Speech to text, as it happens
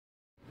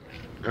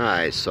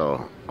Alright,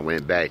 so I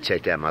went back,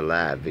 checked out my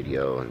live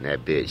video, and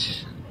that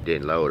bitch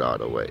didn't load all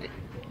the way.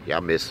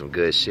 Y'all missed some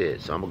good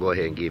shit, so I'm gonna go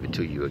ahead and give it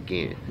to you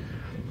again.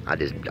 I'm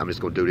just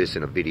gonna do this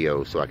in a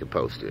video so I can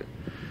post it.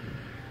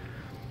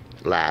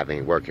 Live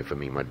ain't working for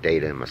me, my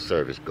data and my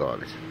service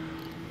garbage.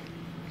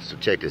 So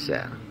check this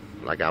out.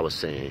 Like I was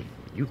saying,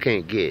 you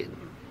can't get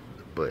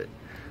but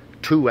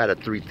 2 out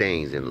of 3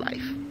 things in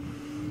life.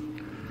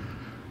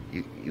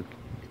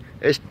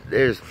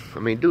 I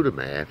mean, do the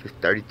math. It's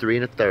 33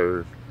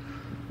 1/3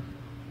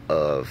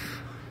 of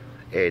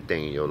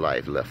everything in your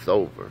life left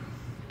over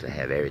to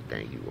have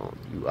everything you want.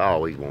 You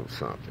always want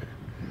something.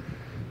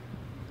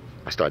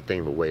 I start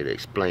thinking of a way to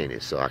explain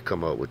it, so I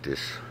come up with this.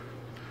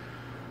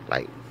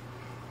 Like,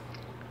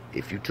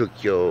 if you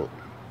took your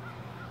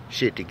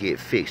shit to get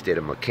fixed at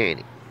a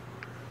mechanic,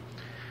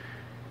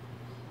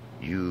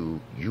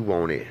 you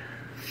want it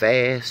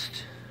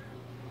fast,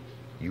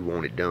 you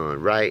want it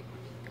done right,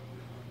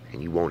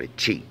 and you want it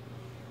cheap.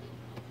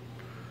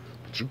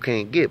 But you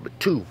can't get but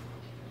 2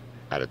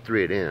 out of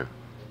 3 of them.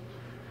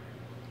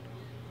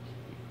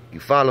 You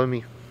follow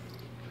me?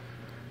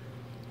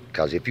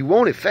 Because if you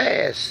want it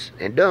fast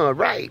and done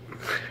right,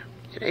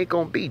 it ain't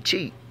gonna be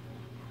cheap.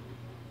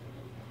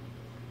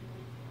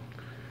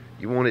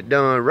 You want it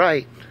done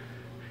right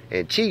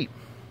and cheap,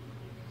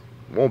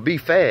 won't be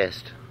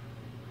fast.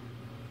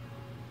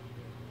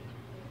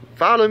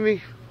 Follow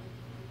me?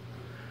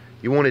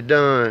 You want it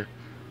done,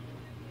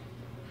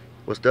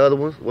 what's the other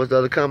one? What's the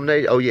other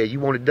combination? Oh yeah, you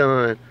want it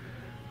done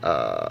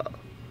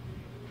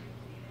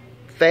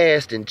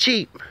fast and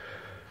cheap,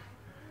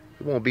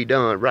 it won't be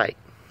done right.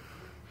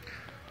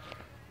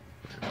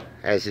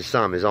 That's just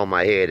something that's on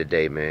my head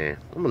today, man.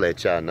 I'm gonna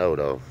let y'all know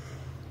though.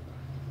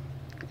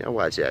 Y'all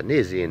watch out.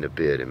 Nizzy in the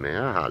building,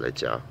 man. I'll holler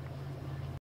at y'all.